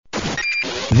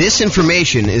This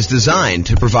information is designed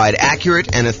to provide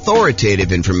accurate and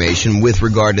authoritative information with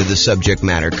regard to the subject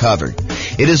matter covered.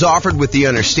 It is offered with the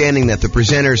understanding that the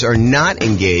presenters are not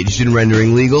engaged in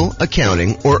rendering legal,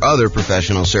 accounting, or other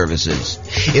professional services.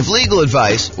 If legal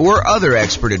advice or other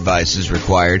expert advice is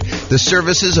required, the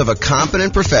services of a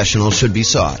competent professional should be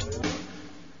sought.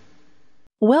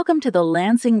 Welcome to the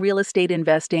Lansing Real Estate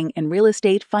Investing and Real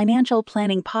Estate Financial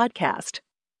Planning Podcast.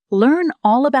 Learn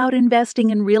all about investing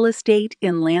in real estate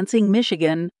in Lansing,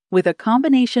 Michigan, with a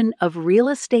combination of real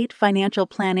estate financial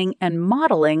planning and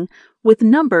modeling with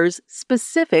numbers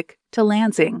specific to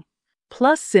Lansing,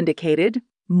 plus syndicated,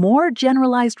 more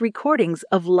generalized recordings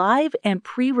of live and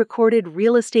pre-recorded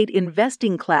real estate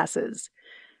investing classes,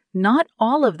 not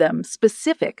all of them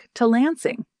specific to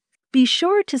Lansing. Be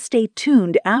sure to stay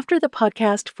tuned after the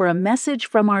podcast for a message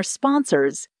from our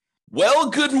sponsors. Well,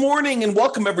 good morning and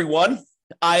welcome, everyone.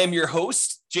 I am your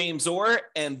host, James Orr,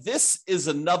 and this is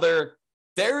another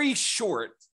very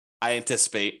short, I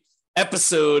anticipate,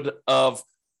 episode of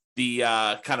the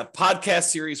kind of podcast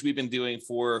series we've been doing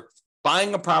for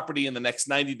buying a property in the next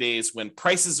 90 days when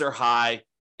prices are high,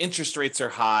 interest rates are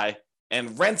high,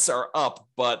 and rents are up,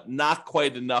 but not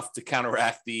quite enough to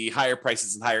counteract the higher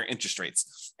prices and higher interest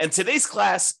rates. And today's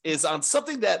class is on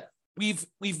something that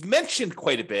we've mentioned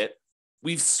quite a bit.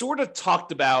 We've sort of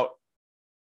talked about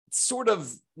sort of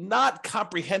not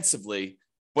comprehensively,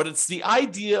 but it's the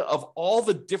idea of all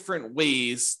the different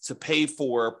ways to pay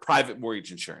for private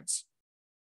mortgage insurance.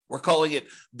 We're calling it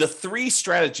the 3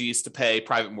 strategies to pay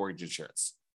private mortgage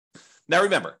insurance. Now,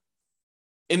 remember,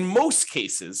 in most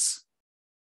cases,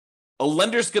 a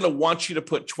lender's going to want you to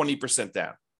put 20%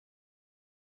 down.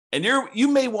 And you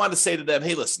may want to say to them,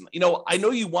 hey, listen, I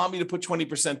know you want me to put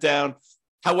 20% down.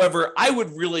 However, I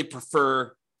would really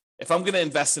prefer, if I'm going to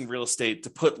invest in real estate,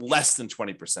 to put less than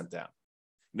 20% down.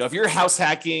 If you're house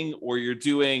hacking or you're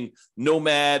doing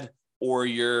nomad, or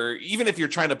even if you're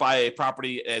trying to buy a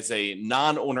property as a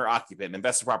non-owner occupant,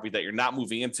 invest in property that you're not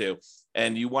moving into,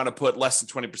 and you want to put less than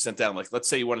 20% down, like let's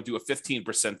say you want to do a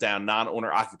 15% down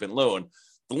non-owner occupant loan,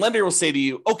 the lender will say to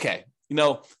you, okay,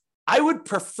 I would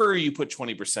prefer you put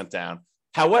 20% down.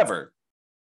 However,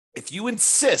 if you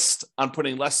insist on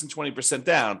putting less than 20%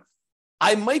 down,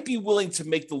 I might be willing to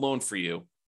make the loan for you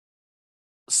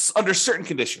under certain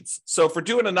conditions. So for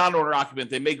doing a non-owner occupant,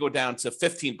 they may go down to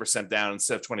 15% down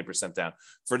instead of 20% down.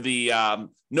 For the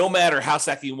nomad or house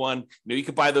hacking one, you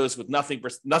could buy those with nothing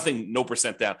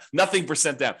percent down.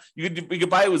 You could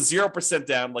buy it with 0%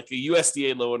 down, like a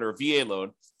USDA loan or a VA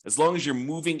loan, as long as you're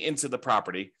moving into the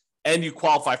property and you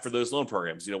qualify for those loan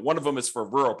programs. One of them is for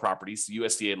rural properties, the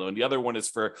USDA loan. The other one is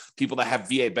for people that have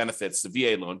VA benefits, the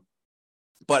VA loan.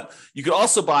 But you could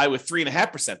also buy with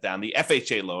 3.5% down, the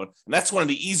FHA loan. And that's one of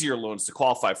the easier loans to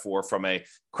qualify for from a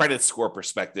credit score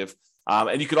perspective.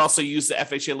 And you could also use the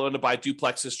FHA loan to buy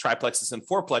duplexes, triplexes, and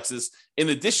fourplexes in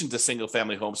addition to single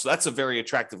family homes. So that's a very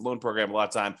attractive loan program a lot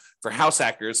of time for house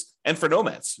hackers and for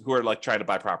nomads who are like trying to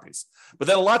buy properties. But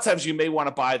then a lot of times you may want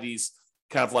to buy these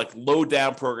kind of like low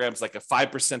down programs, like a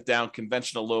 5% down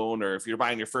conventional loan, or if you're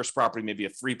buying your first property, maybe a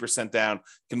 3% down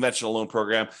conventional loan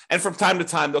program. And from time to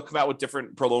time, they'll come out with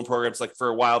different pro loan programs. Like for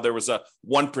a while, there was a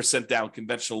 1% down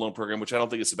conventional loan program, which I don't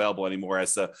think is available anymore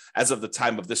as of the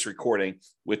time of this recording,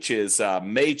 which is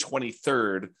May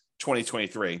 23rd,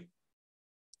 2023.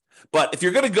 But if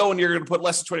you're going to go and you're going to put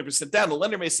less than 20% down, the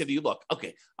lender may say to you, look,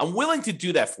 okay, I'm willing to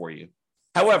do that for you.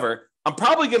 However, I'm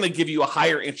probably going to give you a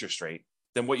higher interest rate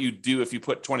than what you do if you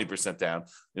put 20% down.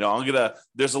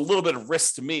 There's a little bit of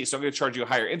risk to me, so I'm going to charge you a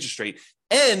higher interest rate.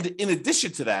 And in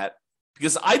addition to that,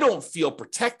 because I don't feel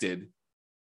protected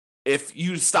if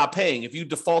you stop paying, if you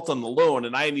default on the loan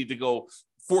and I need to go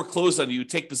foreclose on you,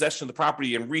 take possession of the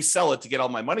property and resell it to get all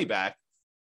my money back,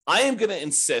 I am going to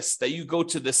insist that you go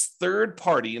to this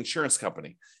third-party insurance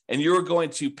company and you're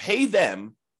going to pay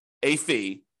them a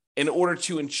fee in order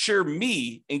to insure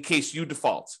me in case you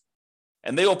default.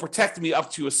 And they will protect me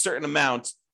up to a certain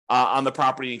amount on the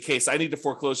property in case I need to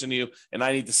foreclose on you and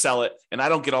I need to sell it and I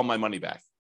don't get all my money back.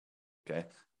 Okay.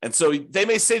 And so they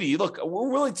may say to you, look, we're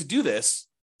willing to do this.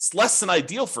 It's less than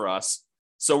ideal for us.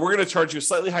 So we're going to charge you a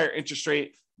slightly higher interest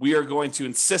rate. We are going to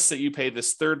insist that you pay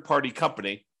this third-party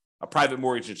company, a private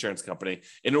mortgage insurance company,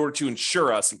 in order to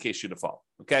insure us in case you default.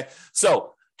 Okay.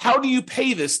 So how do you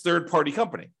pay this third-party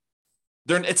company?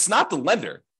 It's not the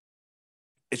lender.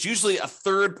 It's usually a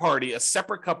third party, a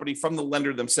separate company from the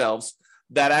lender themselves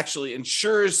that actually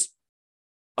insures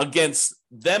against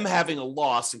them having a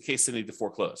loss in case they need to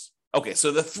foreclose. Okay, so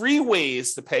the 3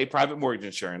 ways to pay private mortgage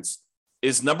insurance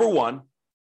is, number 1,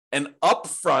 an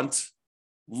upfront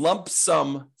lump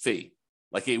sum fee,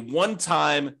 like a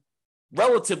one-time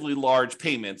relatively large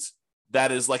payment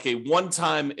that is like a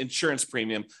one-time insurance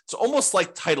premium. It's almost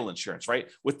like title insurance, right?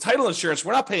 With title insurance,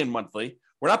 we're not paying monthly.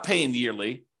 We're not paying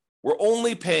yearly. We're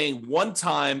only paying one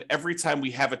time every time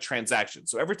we have a transaction.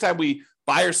 So every time we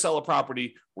buy or sell a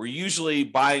property, we're usually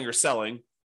buying or selling,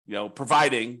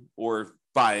 providing or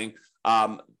buying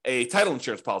a title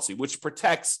insurance policy, which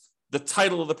protects the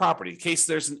title of the property in case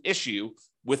there's an issue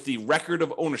with the record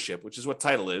of ownership, which is what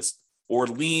title is, or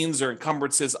liens or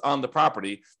encumbrances on the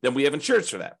property, then we have insurance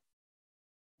for that.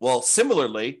 Well,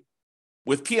 similarly,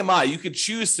 with PMI, you could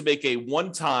choose to make a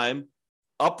one-time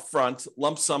upfront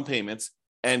lump sum payment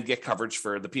and get coverage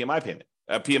for the PMI payment,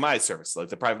 PMI service, like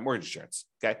the private mortgage insurance,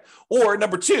 okay? Or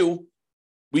number two,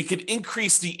 we could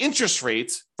increase the interest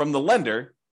rate from the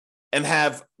lender and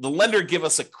have the lender give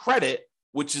us a credit,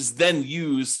 which is then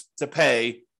used to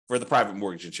pay for the private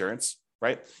mortgage insurance,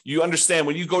 right? You understand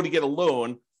when you go to get a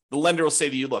loan, the lender will say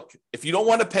to you, look, if you don't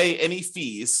want to pay any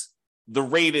fees, the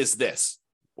rate is this,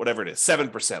 whatever it is,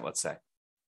 7%, let's say.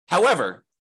 However,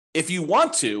 if you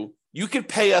want to, you could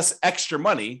pay us extra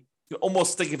money. You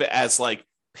almost think of it as like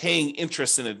paying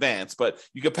interest in advance, but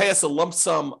you could pay us a lump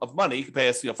sum of money. You could pay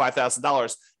us,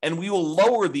 $5,000, and we will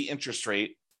lower the interest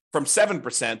rate from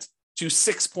 7% to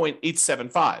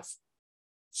 6.875.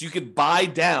 So you could buy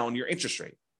down your interest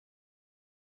rate.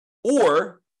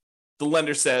 Or the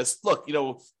lender says, look,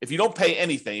 if you don't pay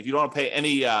anything, if you don't want to pay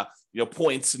any,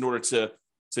 points in order to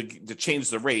change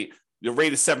the rate is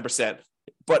 7%.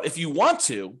 But if you want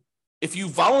to, if you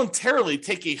voluntarily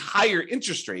take a higher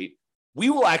interest rate, we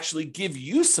will actually give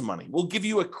you some money. We'll give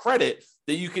you a credit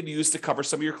that you can use to cover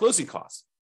some of your closing costs.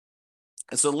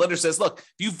 And so the lender says, look,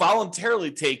 if you voluntarily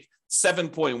take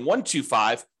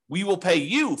 7.125, we will pay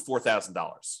you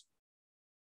 $4,000.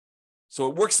 So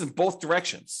it works in both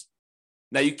directions.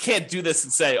 Now, you can't do this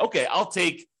and say, okay, I'll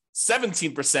take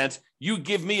 17%, you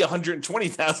give me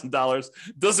 $120,000.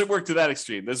 Doesn't work to that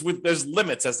extreme. There's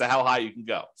limits as to how high you can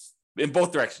go in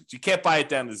both directions. You can't buy it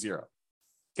down to zero,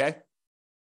 okay?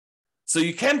 So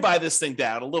you can buy this thing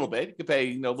down a little bit. You can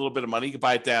pay a little bit of money. You can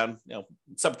buy it down, in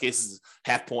some cases,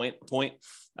 half point. You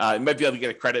might be able to get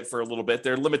a credit for a little bit.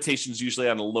 There are limitations usually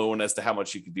on a loan as to how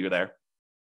much you can do there.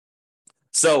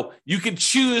 So you can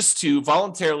choose to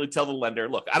voluntarily tell the lender,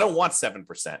 look, I don't want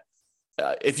 7%.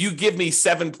 If you give me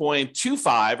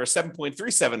 7.25 or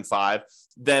 7.375,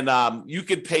 then you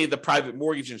could pay the private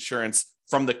mortgage insurance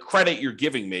from the credit you're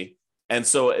giving me. And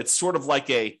so it's sort of like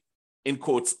a, in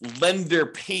quotes, lender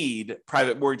paid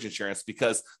private mortgage insurance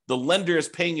because the lender is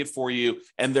paying it for you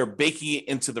and they're baking it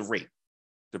into the rate.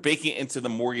 They're baking it into the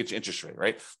mortgage interest rate,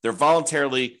 right? You're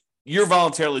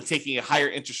voluntarily taking a higher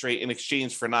interest rate in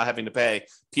exchange for not having to pay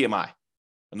PMI.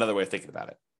 Another way of thinking about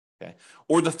it. Okay.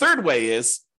 Or the third way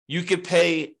is you could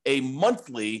pay a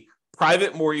monthly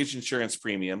private mortgage insurance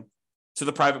premium to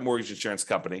the private mortgage insurance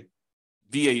company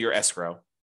via your escrow,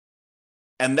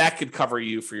 and that could cover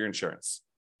you for your insurance.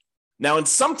 Now, and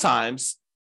sometimes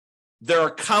there are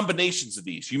combinations of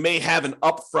these. You may have an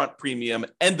upfront premium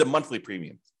and a monthly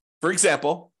premium. For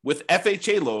example, with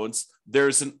FHA loans,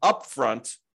 there's an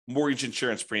upfront mortgage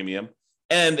insurance premium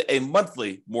and a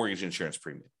monthly mortgage insurance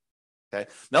premium. Okay.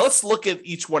 Now let's look at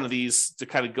each one of these to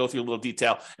kind of go through a little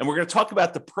detail. And we're going to talk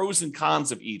about the pros and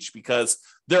cons of each because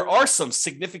there are some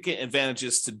significant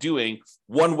advantages to doing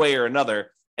one way or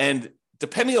another. And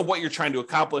depending on what you're trying to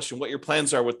accomplish and what your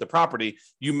plans are with the property,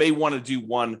 you may want to do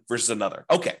one versus another.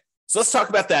 Okay. So let's talk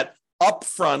about that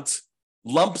upfront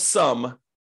lump sum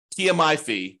PMI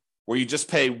fee where you just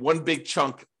pay one big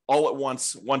chunk all at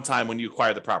once, one time when you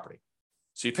acquire the property.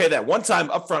 So you pay that one time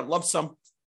upfront lump sum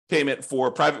payment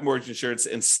for private mortgage insurance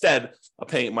instead of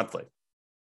paying it monthly.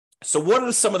 So what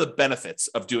are some of the benefits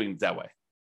of doing it that way?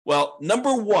 Well,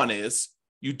 number one is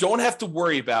you don't have to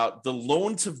worry about the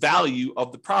loan to value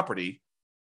of the property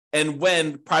and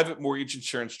when private mortgage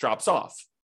insurance drops off.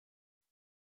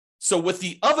 So with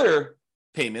the other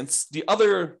payments, the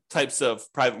other types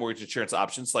of private mortgage insurance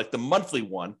options, like the monthly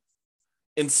one,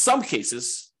 in some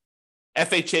cases,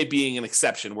 FHA being an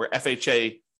exception, where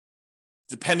FHA,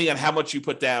 depending on how much you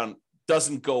put down,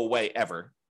 doesn't go away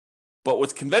ever. But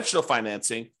with conventional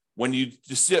financing, when you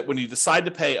decide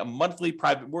to pay a monthly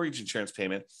private mortgage insurance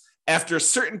payment, after a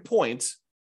certain point,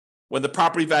 when the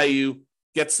property value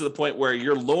gets to the point where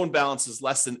your loan balance is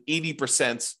less than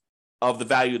 80% of the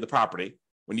value of the property,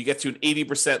 when you get to an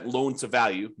 80% loan to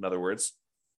value, in other words,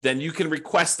 then you can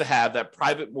request to have that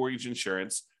private mortgage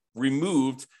insurance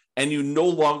removed and you no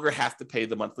longer have to pay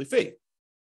the monthly fee.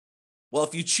 Well,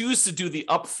 if you choose to do the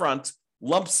upfront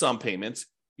lump sum payment,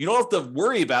 you don't have to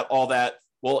worry about all that.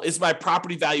 Well, is my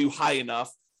property value high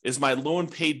enough Is my loan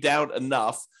paid down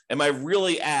enough? Am I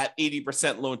really at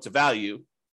 80% loan to value?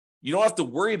 You don't have to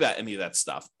worry about any of that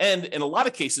stuff. And in a lot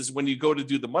of cases, when you go to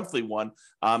do the monthly one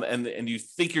and you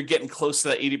think you're getting close to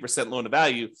that 80% loan to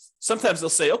value, sometimes they'll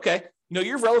say, okay,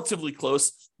 you're relatively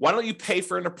close. Why don't you pay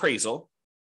for an appraisal?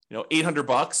 $800,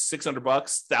 $600,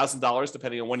 $1,000,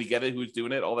 depending on when you get it, who's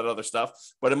doing it, all that other stuff.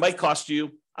 But it might cost you,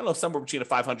 I don't know, somewhere between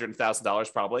 $500 and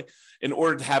 $1,000 probably, in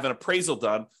order to have an appraisal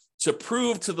done to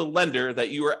prove to the lender that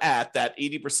you are at that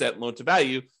 80% loan to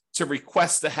value to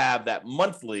request to have that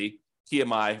monthly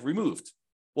PMI removed.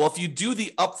 Well, if you do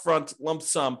the upfront lump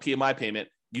sum PMI payment,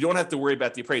 you don't have to worry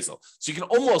about the appraisal. So you can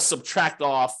almost subtract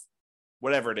off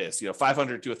whatever it is,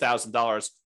 $500 to $1,000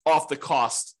 off the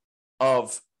cost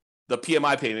of the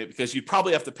PMI payment, because you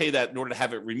probably have to pay that in order to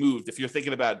have it removed if you're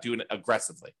thinking about doing it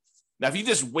aggressively. Now, if you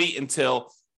just wait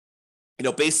until,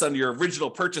 based on your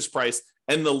original purchase price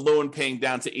and the loan paying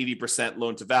down to 80%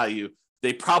 loan to value,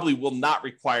 they probably will not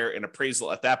require an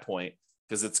appraisal at that point,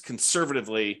 because it's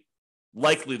conservatively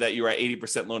likely that you're at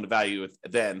 80% loan to value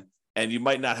then, and you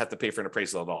might not have to pay for an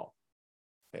appraisal at all.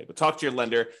 Okay, but talk to your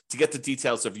lender to get the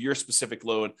details of your specific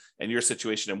loan and your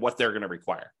situation and what they're going to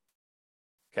require.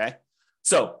 Okay,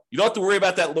 so you don't have to worry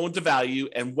about that loan to value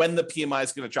and when the PMI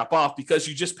is going to drop off, because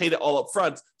you just paid it all up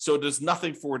front, so there's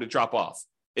nothing for it to drop off.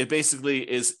 It basically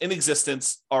is in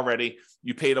existence already.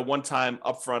 You paid a one-time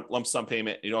upfront lump sum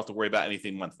payment. You don't have to worry about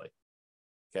anything monthly.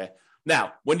 Okay,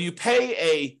 now when you pay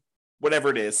a whatever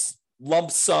it is,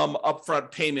 lump sum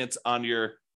upfront payment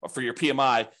for your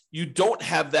PMI, you don't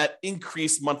have that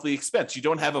increased monthly expense. You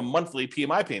don't have a monthly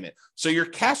PMI payment. So your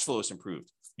cash flow is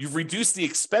improved. You've reduced the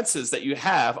expenses that you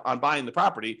have on buying the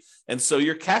property. And so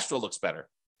your cash flow looks better,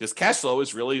 because cash flow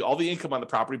is really all the income on the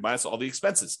property minus all the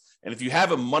expenses. And if you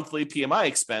have a monthly PMI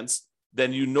expense,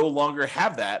 then you no longer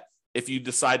have that if you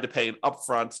decide to pay an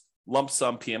upfront lump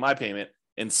sum PMI payment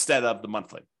instead of the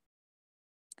monthly.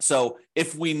 So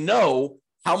if we know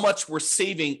how much we're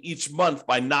saving each month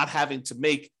by not having to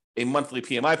make a monthly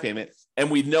PMI payment, and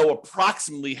we know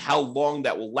approximately how long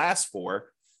that will last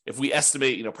for, if we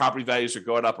estimate, property values are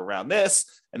going up around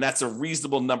this, and that's a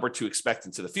reasonable number to expect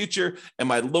into the future, and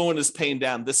my loan is paying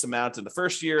down this amount in the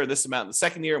first year and this amount in the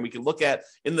second year, and we can look at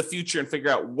in the future and figure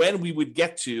out when we would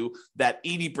get to that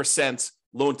 80%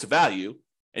 loan to value.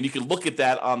 And you can look at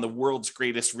that on the world's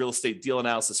greatest real estate deal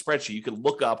analysis spreadsheet. You can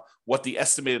look up what the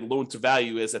estimated loan to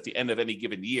value is at the end of any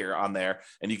given year on there.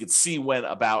 And you can see when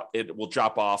about it will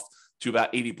drop off to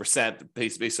about 80%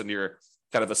 based on your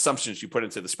kind of assumptions you put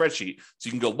into the spreadsheet. So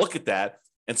you can go look at that.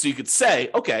 And so you could say,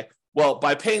 okay, well,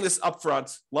 by paying this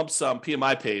upfront lump sum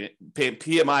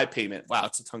PMI payment, wow,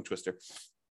 it's a tongue twister,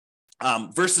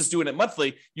 versus doing it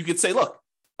monthly, you could say, look,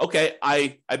 okay,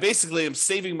 I basically am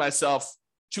saving myself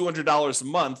 $200 a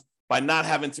month by not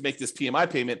having to make this PMI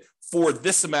payment for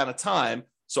this amount of time.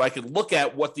 So I could look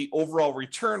at what the overall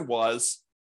return was,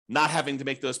 not having to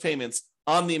make those payments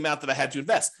on the amount that I had to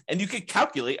invest. And you could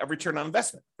calculate a return on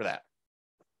investment for that.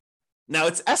 Now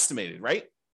it's estimated, right?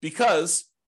 Because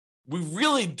we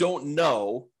really don't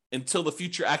know until the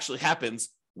future actually happens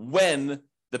when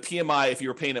the PMI, if you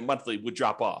were paying it monthly, would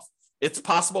drop off. It's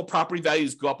possible property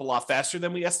values go up a lot faster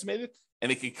than we estimated,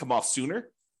 and it can come off sooner.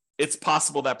 It's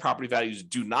possible that property values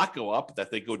do not go up, that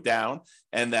they go down,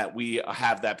 and that we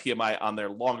have that PMI on there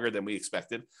longer than we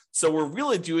expected. So we're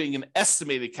really doing an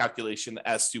estimated calculation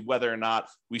as to whether or not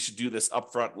we should do this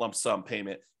upfront lump sum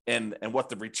payment and what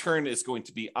the return is going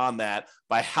to be on that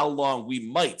by how long we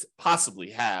might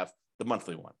possibly have the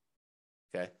monthly one.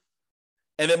 Okay.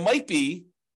 And it might be,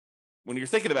 when you're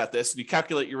thinking about this, you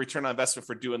calculate your return on investment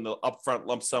for doing the upfront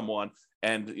lump sum one,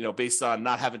 and based on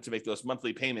not having to make those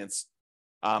monthly payments,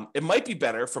 it might be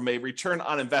better from a return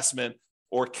on investment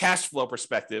or cash flow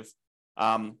perspective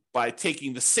by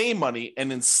taking the same money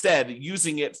and instead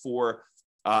using it for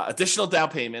additional down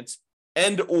payments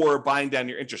and or buying down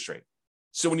your interest rate.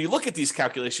 So when you look at these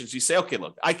calculations, you say, okay,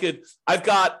 look, I've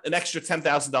got an extra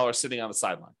 $10,000 sitting on the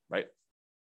sideline, right?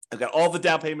 I've got all the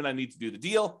down payment I need to do the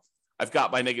deal. I've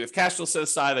got my negative cash flow set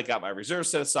aside. I got my reserves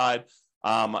set aside.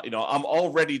 I'm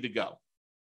all ready to go.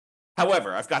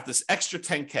 However, I've got this extra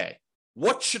 10K.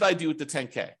 What should I do with the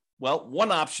 10K? Well,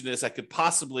 one option is I could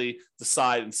possibly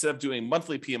decide, instead of doing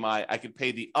monthly PMI, I could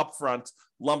pay the upfront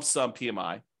lump sum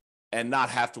PMI and not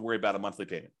have to worry about a monthly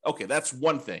payment. Okay, that's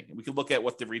one thing. We could look at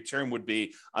what the return would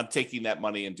be on taking that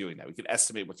money and doing that. We could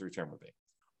estimate what the return would be.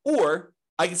 Or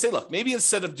I can say, look, maybe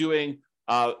instead of doing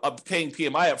paying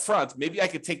PMI up front, maybe I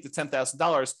could take the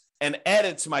 $10,000 and add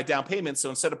it to my down payment. So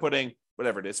instead of putting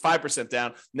whatever it is, 5%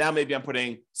 down, now maybe I'm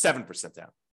putting 7% down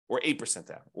or 8%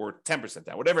 down or 10%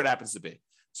 down, whatever it happens to be.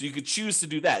 So you could choose to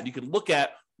do that. You can look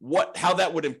at how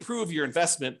that would improve your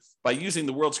investment by using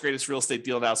the world's greatest real estate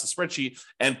deal analysis spreadsheet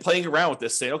and playing around with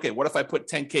this, saying, okay, what if I put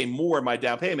 10K more in my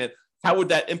down payment? How would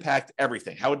that impact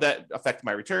everything? How would that affect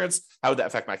my returns? How would that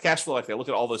affect my cash flow? I look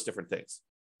at all those different things.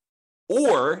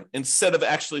 Or instead of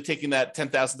actually taking that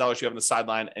 $10,000 you have on the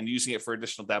sideline and using it for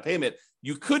additional down payment,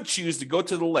 you could choose to go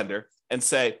to the lender and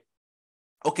say,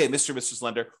 okay, Mr. and Mrs.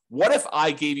 Lender, what if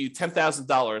I gave you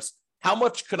 $10,000? How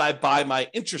much could I buy my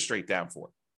interest rate down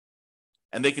for?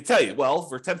 And they could tell you, well,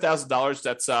 for $10,000,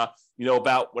 that's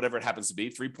about whatever it happens to be,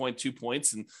 3.2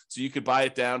 points. And so you could buy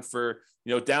it down for,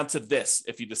 down to this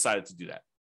if you decided to do that.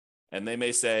 And they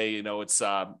may say, it's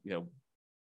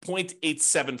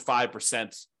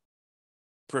 0.875%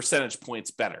 percentage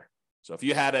points better. So if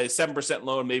you had a 7%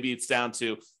 loan, maybe it's down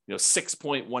to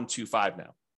 6.125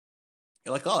 now.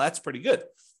 You're like, oh, that's pretty good.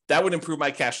 That would improve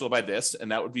my cash flow by this,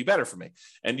 and that would be better for me.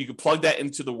 And you could plug that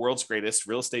into the world's greatest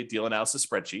real estate deal analysis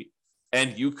spreadsheet,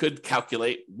 and you could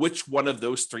calculate which one of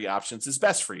those three options is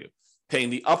best for you. Paying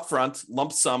the upfront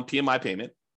lump sum PMI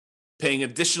payment, paying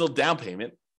additional down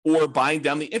payment, or buying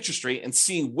down the interest rate and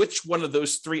seeing which one of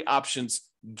those three options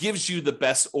gives you the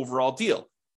best overall deal.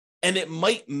 And it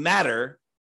might matter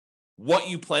what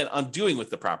you plan on doing with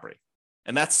the property.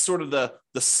 And that's sort of the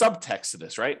subtext of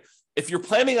this, right? If you're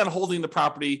planning on holding the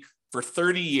property for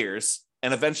 30 years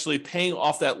and eventually paying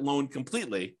off that loan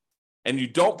completely, and you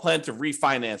don't plan to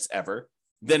refinance ever,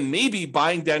 then maybe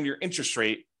buying down your interest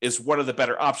rate is one of the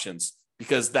better options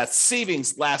because that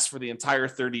savings lasts for the entire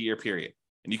 30-year period.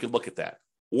 And you can look at that.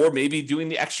 Or maybe doing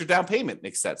the extra down payment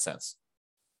makes that sense.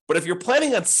 But if you're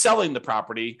planning on selling the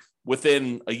property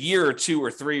within a year or two or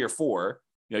three or four,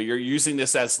 you're using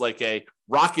this as like a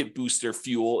rocket booster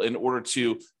fuel in order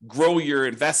to grow your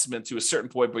investment to a certain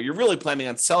point, but you're really planning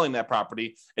on selling that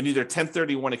property and either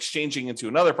 1031 exchanging into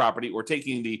another property or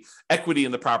taking the equity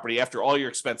in the property after all your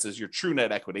expenses, your true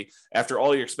net equity, after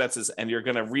all your expenses, and you're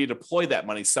going to redeploy that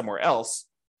money somewhere else,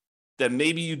 then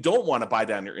maybe you don't want to buy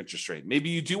down your interest rate. Maybe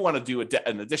you do want to do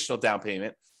an additional down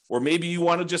payment, or maybe you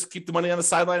want to just keep the money on the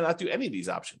sideline and not do any of these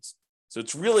options. So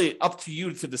it's really up to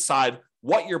you to decide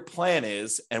what your plan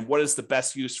is and what is the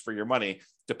best use for your money,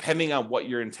 depending on what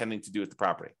you're intending to do with the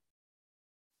property.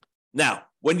 Now,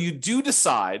 when you do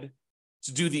decide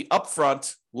to do the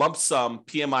upfront lump sum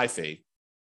PMI fee,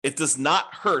 it does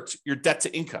not hurt your debt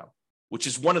to income, which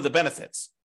is one of the benefits.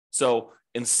 So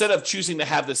instead of choosing to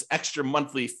have this extra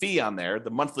monthly fee on there, the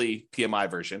monthly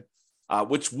PMI version,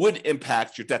 which would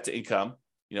impact your debt to income,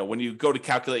 when you go to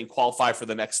calculate and qualify for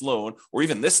the next loan or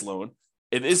even this loan,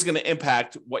 it is going to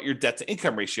impact what your debt to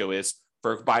income ratio is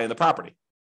for buying the property.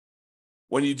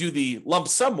 When you do the lump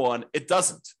sum one, it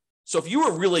doesn't. So if you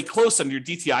were really close on your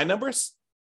DTI numbers,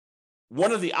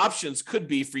 one of the options could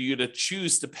be for you to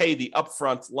choose to pay the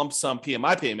upfront lump sum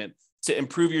PMI payment to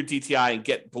improve your DTI and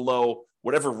get below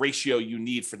whatever ratio you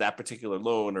need for that particular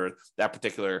loan or that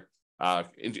particular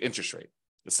interest rate.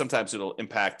 But sometimes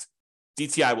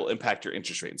DTI will impact your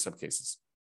interest rate in some cases.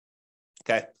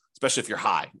 Okay. Especially if you're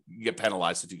high, you get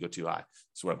penalized if you go too high.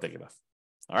 That's what I'm thinking of.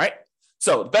 All right.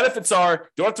 So the benefits are,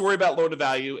 don't have to worry about loan to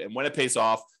value. And when it pays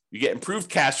off, you get improved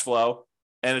cash flow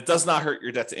and it does not hurt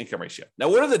your debt to income ratio. Now,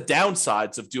 what are the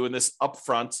downsides of doing this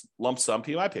upfront lump sum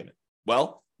PMI payment?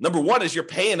 Well, number one is you're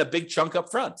paying a big chunk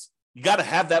up front. You got to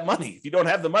have that money. If you don't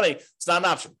have the money, it's not an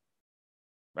option,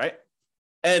 right?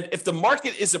 And if the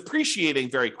market is appreciating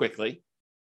very quickly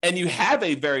and you have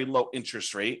a very low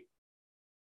interest rate,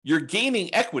 you're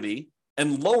gaining equity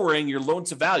and lowering your loan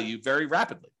to value very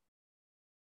rapidly,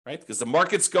 right? Because the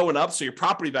market's going up, so your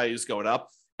property value is going up,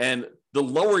 and the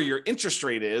lower your interest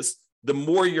rate is, the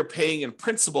more you're paying in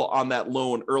principal on that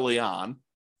loan early on.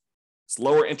 It's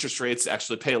lower interest rates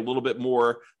actually pay a little bit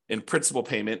more in principal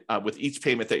payment with each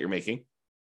payment that you're making.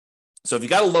 So if you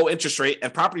got a low interest rate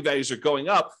and property values are going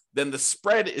up, then the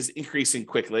spread is increasing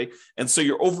quickly. And so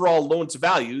your overall loan to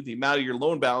value, the amount of your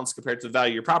loan balance compared to the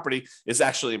value of your property, is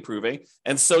actually improving.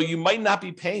 And so you might not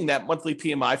be paying that monthly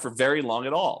PMI for very long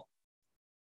at all.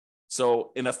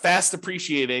 So in a fast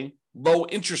appreciating, low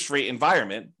interest rate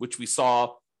environment, which we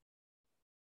saw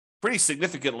pretty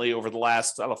significantly over the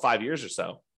last, 5 years or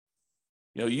so,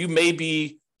 you may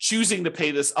be choosing to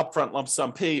pay this upfront lump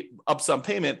sum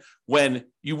payment when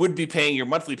you would be paying your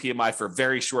monthly PMI for a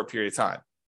very short period of time.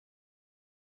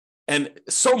 And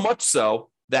so much so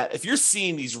that if you're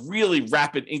seeing these really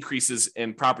rapid increases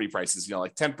in property prices,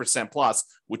 like 10% plus,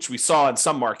 which we saw in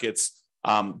some markets,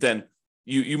 then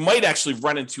you might actually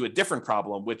run into a different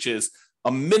problem, which is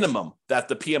a minimum that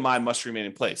the PMI must remain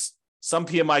in place. Some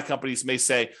PMI companies may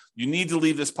say you need to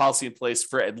leave this policy in place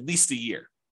for at least a year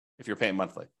if you're paying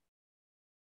monthly.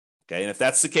 Okay, and if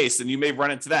that's the case, then you may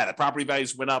run into that. The property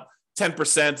values went up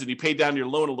 10% and you pay down your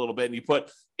loan a little bit and you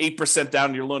put 8%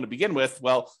 down your loan to begin with,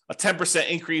 well, a 10%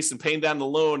 increase in paying down the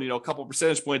loan, a couple of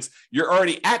percentage points, you're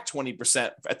already at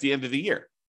 20% at the end of the year.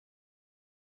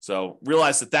 So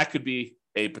realize that could be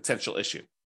a potential issue.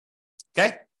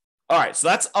 Okay. All right. So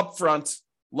that's upfront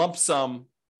lump sum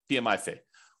PMI fee.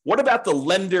 What about the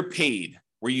lender paid,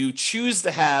 where you choose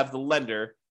to have the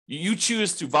lender, you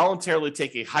choose to voluntarily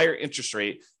take a higher interest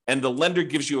rate and the lender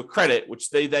gives you a credit, which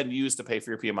they then use to pay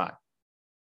for your PMI?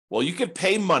 Well, you could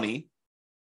pay money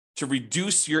to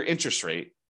reduce your interest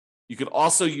rate. You could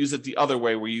also use it the other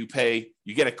way, where you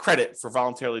get a credit for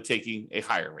voluntarily taking a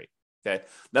higher rate. Okay.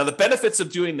 Now, the benefits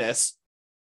of doing this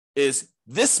is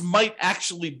this might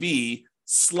actually be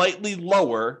slightly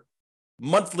lower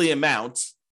monthly amount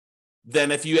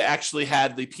than if you actually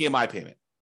had the PMI payment.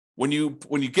 When you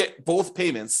get both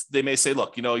payments, they may say,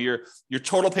 look, your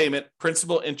total payment,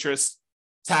 principal, interest,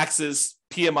 taxes,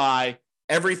 PMI,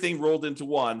 everything rolled into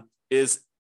one is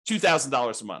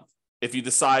 $2,000 a month if you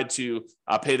decide to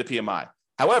pay the PMI.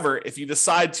 However, if you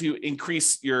decide to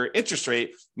increase your interest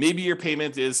rate, maybe your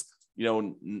payment is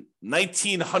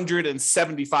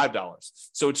 $1,975.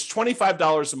 So it's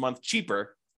 $25 a month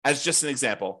cheaper, as just an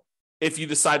example, if you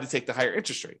decide to take the higher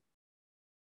interest rate.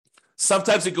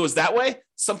 Sometimes it goes that way.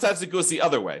 Sometimes it goes the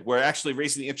other way, where actually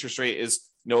raising the interest rate is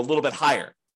a little bit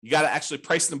higher. You got to actually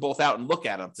price them both out and look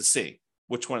at them to see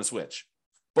which one is which.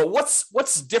 But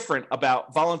what's different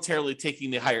about voluntarily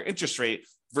taking the higher interest rate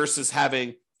versus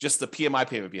having just the PMI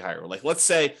payment be higher? Like, let's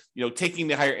say taking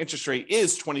the higher interest rate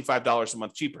is $25 a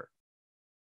month cheaper.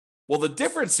 Well, the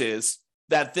difference is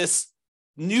that this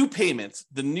new payment,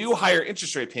 the new higher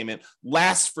interest rate payment,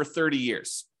 lasts for 30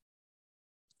 years.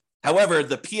 However,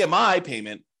 the PMI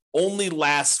payment only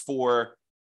lasts for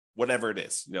whatever it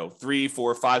is, 3,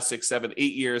 4, 5, 6, 7,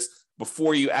 8 years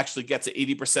before you actually get to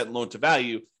 80% loan to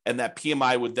value. And that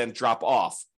PMI would then drop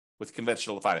off with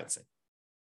conventional financing.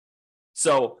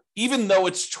 So even though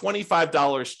it's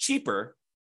 $25 cheaper,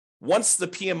 once the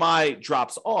PMI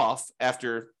drops off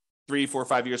after 3, 4,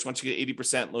 5 years, once you get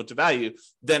 80% loan to value,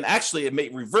 then actually it may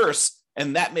reverse,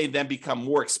 and that may then become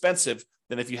more expensive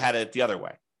than if you had it the other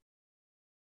way.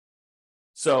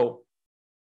 So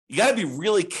you got to be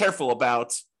really careful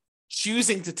about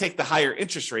choosing to take the higher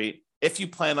interest rate if you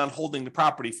plan on holding the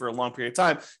property for a long period of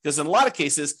time, because in a lot of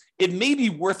cases, it may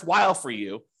be worthwhile for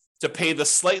you to pay the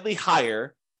slightly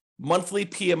higher monthly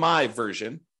PMI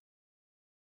version,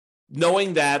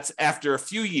 knowing that after a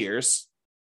few years,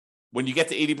 when you get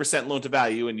to 80% loan to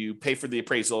value and you pay for the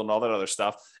appraisal and all that other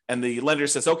stuff, and the lender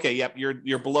says, okay, yep,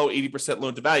 you're below 80%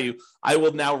 loan to value, I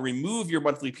will now remove your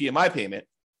monthly PMI payment,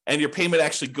 and your payment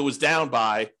actually goes down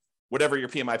by whatever your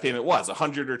PMI payment was,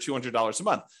 $100 or $200 a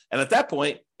month. And at that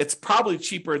point, it's probably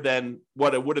cheaper than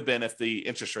what it would have been if the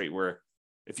interest rate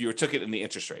if you took it in the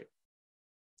interest rate.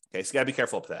 Okay, so you got to be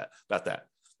careful about that.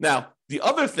 Now, the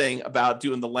other thing about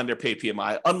doing the lender paid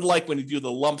PMI, unlike when you do the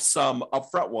lump sum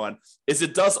upfront one, is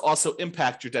it does also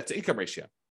impact your debt to income ratio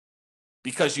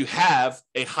because you have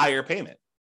a higher payment.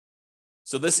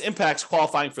 So this impacts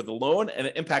qualifying for the loan, and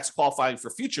it impacts qualifying for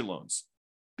future loans,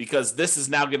 because this is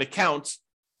now going to count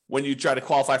when you try to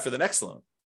qualify for the next loan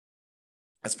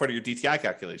as part of your DTI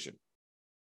calculation.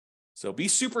 So be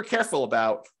super careful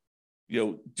about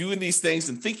doing these things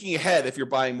and thinking ahead if you're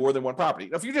buying more than one property.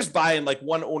 Now, if you're just buying like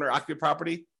one owner occupied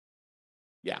property,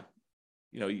 yeah,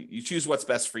 you choose what's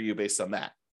best for you based on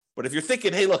that. But if you're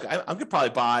thinking, hey, look, I'm going to probably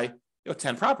buy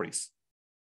 10 properties.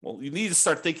 Well, you need to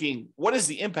start thinking, what is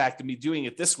the impact of me doing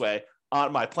it this way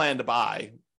on my plan to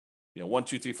buy 1,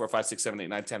 2, 3, 4, 5, 6, 7, 8,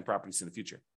 9, 10 properties in the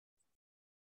future?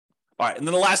 All right. And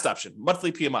then the last option,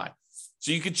 monthly PMI.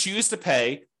 So you could choose to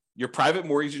pay your private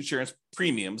mortgage insurance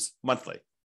premiums monthly.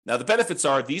 Now, the benefits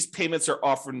are these payments are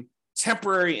often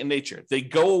temporary in nature. They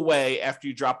go away after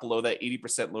you drop below that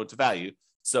 80% loan to value.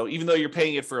 So even though you're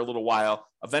paying it for a little while,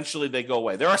 eventually they go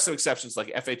away. There are some exceptions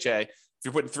like FHA. If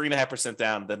you're putting 3.5%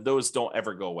 down, then those don't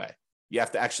ever go away. You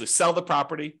have to actually sell the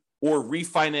property or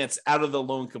refinance out of the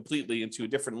loan completely into a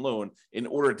different loan in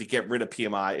order to get rid of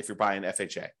PMI if you're buying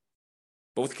FHA.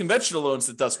 But with conventional loans,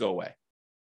 it does go away.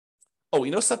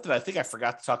 Oh, something I think I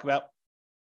forgot to talk about?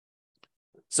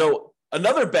 So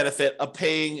another benefit of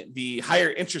paying the higher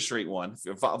interest rate one, if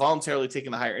you're voluntarily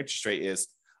taking the higher interest rate, is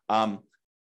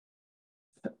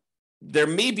there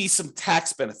may be some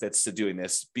tax benefits to doing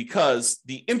this because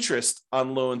the interest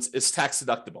on loans is tax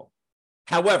deductible.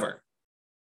 However,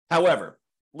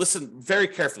 listen very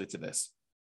carefully to this.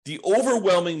 The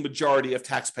overwhelming majority of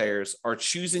taxpayers are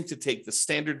choosing to take the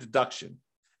standard deduction,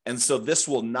 and so this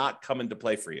will not come into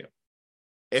play for you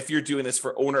if you're doing this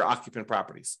for owner-occupant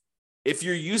properties. If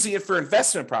you're using it for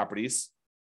investment properties,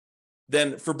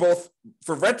 then for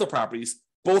rental properties,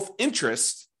 both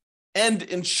interest and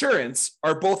insurance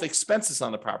are both expenses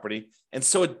on the property. And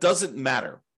so it doesn't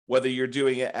matter whether you're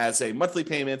doing it as a monthly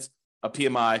payment, a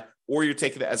PMI, or you're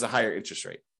taking it as a higher interest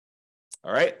rate.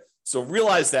 All right. So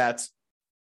realize that,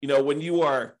 if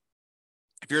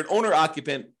you're an owner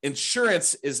occupant,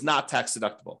 insurance is not tax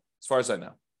deductible, as far as I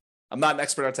know. I'm not an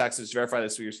expert on taxes. Verify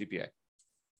this with your CPA.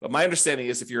 But my understanding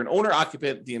is if you're an owner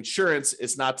occupant, the insurance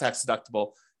is not tax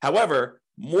deductible. However,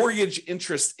 mortgage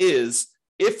interest is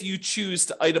if you choose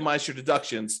to itemize your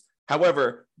deductions.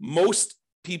 However, most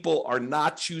people are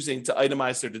not choosing to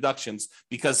itemize their deductions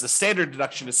because the standard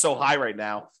deduction is so high right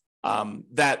now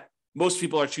that most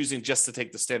people are choosing just to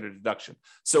take the standard deduction.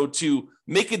 So to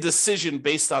make a decision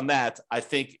based on that, I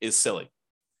think is silly.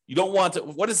 You don't want to,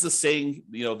 what is the saying,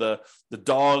 the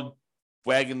dog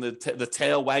wagging the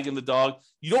tail wagging the dog?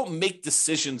 You don't make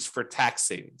decisions for tax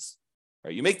savings,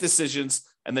 right? You make decisions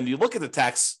and then you look at the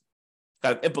tax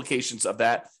kind of implications of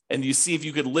that and you see if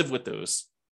you could live with those.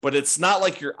 But it's not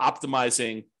like you're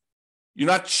optimizing, you're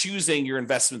not choosing your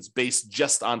investments based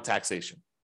just on taxation.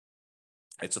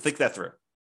 All right, so think that through.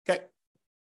 Okay.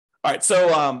 All right,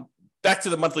 so back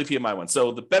to the monthly PMI one.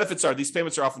 So the benefits are these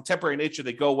payments are often temporary in nature.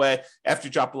 They go away after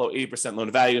you drop below 80% loan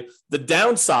to value. The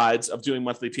downsides of doing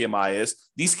monthly PMI is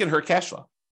these can hurt cash flow.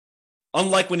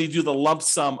 Unlike when you do the lump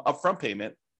sum upfront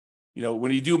payment,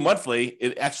 when you do monthly,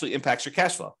 it actually impacts your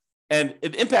cash flow. And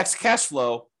it impacts cash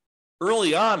flow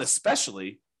early on,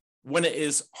 especially when it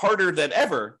is harder than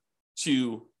ever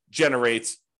to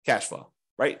generate cash flow,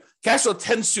 right? Cash flow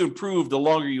tends to improve the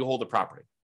longer you hold a property.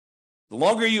 The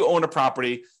longer you own a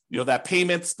property, that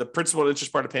payment, the principal and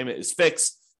interest part of payment is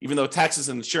fixed, even though taxes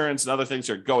and insurance and other things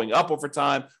are going up over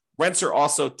time. Rents are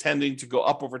also tending to go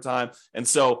up over time. And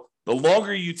so the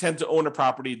longer you tend to own a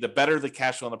property, the better the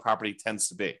cash flow on the property tends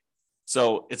to be.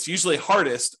 So it's usually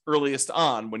hardest earliest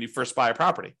on when you first buy a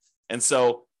property. And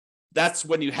so that's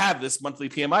when you have this monthly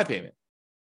PMI payment,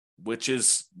 which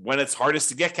is when it's hardest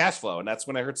to get cash flow. And that's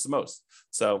when it hurts the most.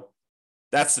 So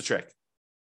that's the trick.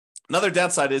 Another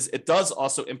downside is it does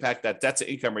also impact that debt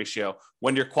to income ratio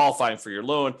when you're qualifying for your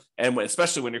loan, and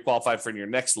especially when you're qualifying for your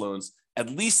next loans, at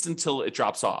least until it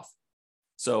drops off.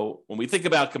 So when we think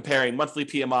about comparing monthly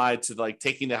PMI to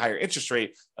taking the higher interest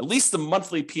rate, at least the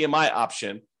monthly PMI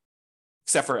option,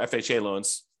 except for FHA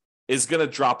loans, is going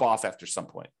to drop off after some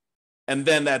point. And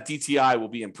then that DTI will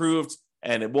be improved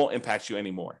and it won't impact you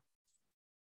anymore.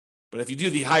 But if you do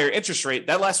the higher interest rate,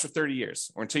 that lasts for 30 years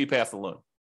or until you pay off the loan.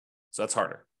 So that's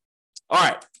harder. All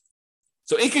right.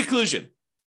 So in conclusion,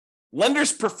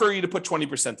 lenders prefer you to put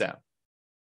 20% down.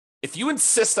 If you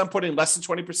insist on putting less than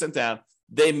 20% down,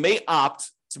 they may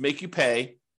opt to make you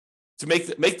pay,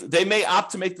 they may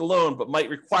opt to make the loan, but might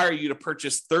require you to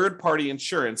purchase third-party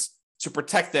insurance to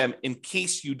protect them in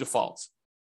case you default.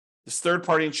 This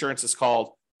third-party insurance is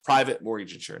called private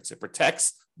mortgage insurance. It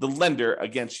protects the lender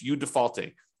against you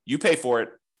defaulting. You pay for it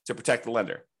to protect the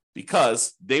lender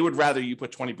because they would rather you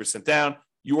put 20% down.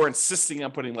 You are insisting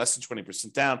on putting less than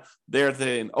 20% down. They're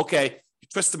saying, okay, you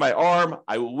twisted my arm.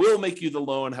 I will make you the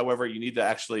loan. However, you need to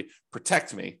actually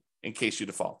protect me in case you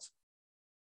default.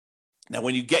 Now,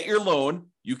 when you get your loan,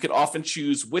 you can often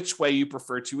choose which way you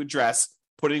prefer to address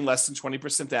putting less than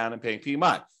 20% down and paying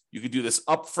PMI. You could do this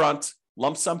upfront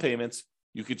lump sum payments.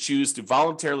 You could choose to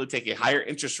voluntarily take a higher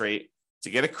interest rate to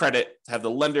get a credit to have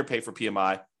the lender pay for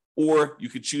PMI, or you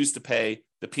could choose to pay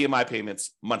the PMI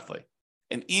payments monthly.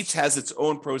 And each has its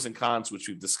own pros and cons, which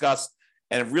we've discussed.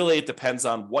 And really, it depends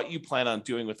on what you plan on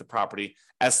doing with the property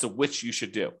as to which you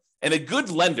should do. And a good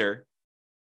lender,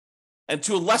 and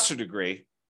to a lesser degree,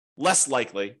 less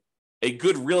likely, a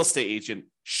good real estate agent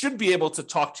should be able to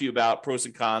talk to you about pros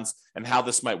and cons and how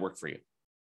this might work for you.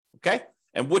 Okay?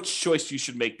 And which choice you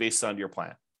should make based on your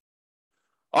plan.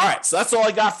 All right, so that's all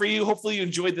I got for you. Hopefully you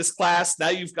enjoyed this class. Now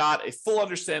you've got a full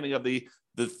understanding of the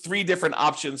three different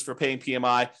options for paying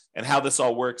PMI and how this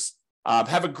all works.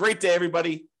 Have a great day,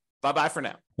 everybody. Bye-bye for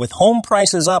now. With home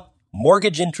prices up,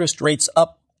 mortgage interest rates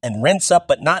up, and rents up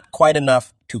but not quite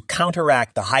enough to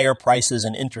counteract the higher prices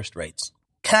and interest rates,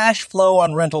 cash flow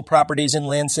on rental properties in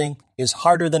Lansing is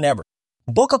harder than ever.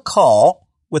 Book a call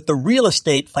with the Real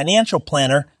Estate Financial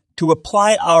Planner to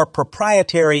apply our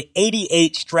proprietary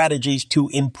 88 strategies to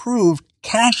improve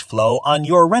cash flow on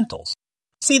your rentals.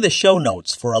 See the show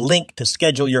notes for a link to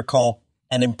schedule your call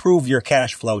and improve your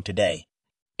cash flow today.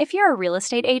 If you're a real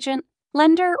estate agent,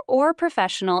 lender, or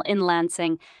professional in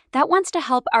Lansing that wants to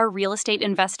help our real estate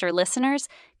investor listeners,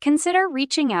 consider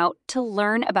reaching out to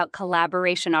learn about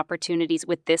collaboration opportunities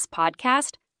with this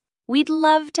podcast. We'd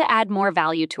love to add more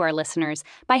value to our listeners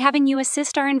by having you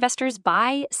assist our investors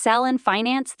buy, sell, and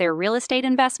finance their real estate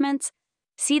investments.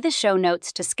 See the show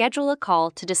notes to schedule a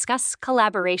call to discuss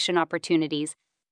collaboration opportunities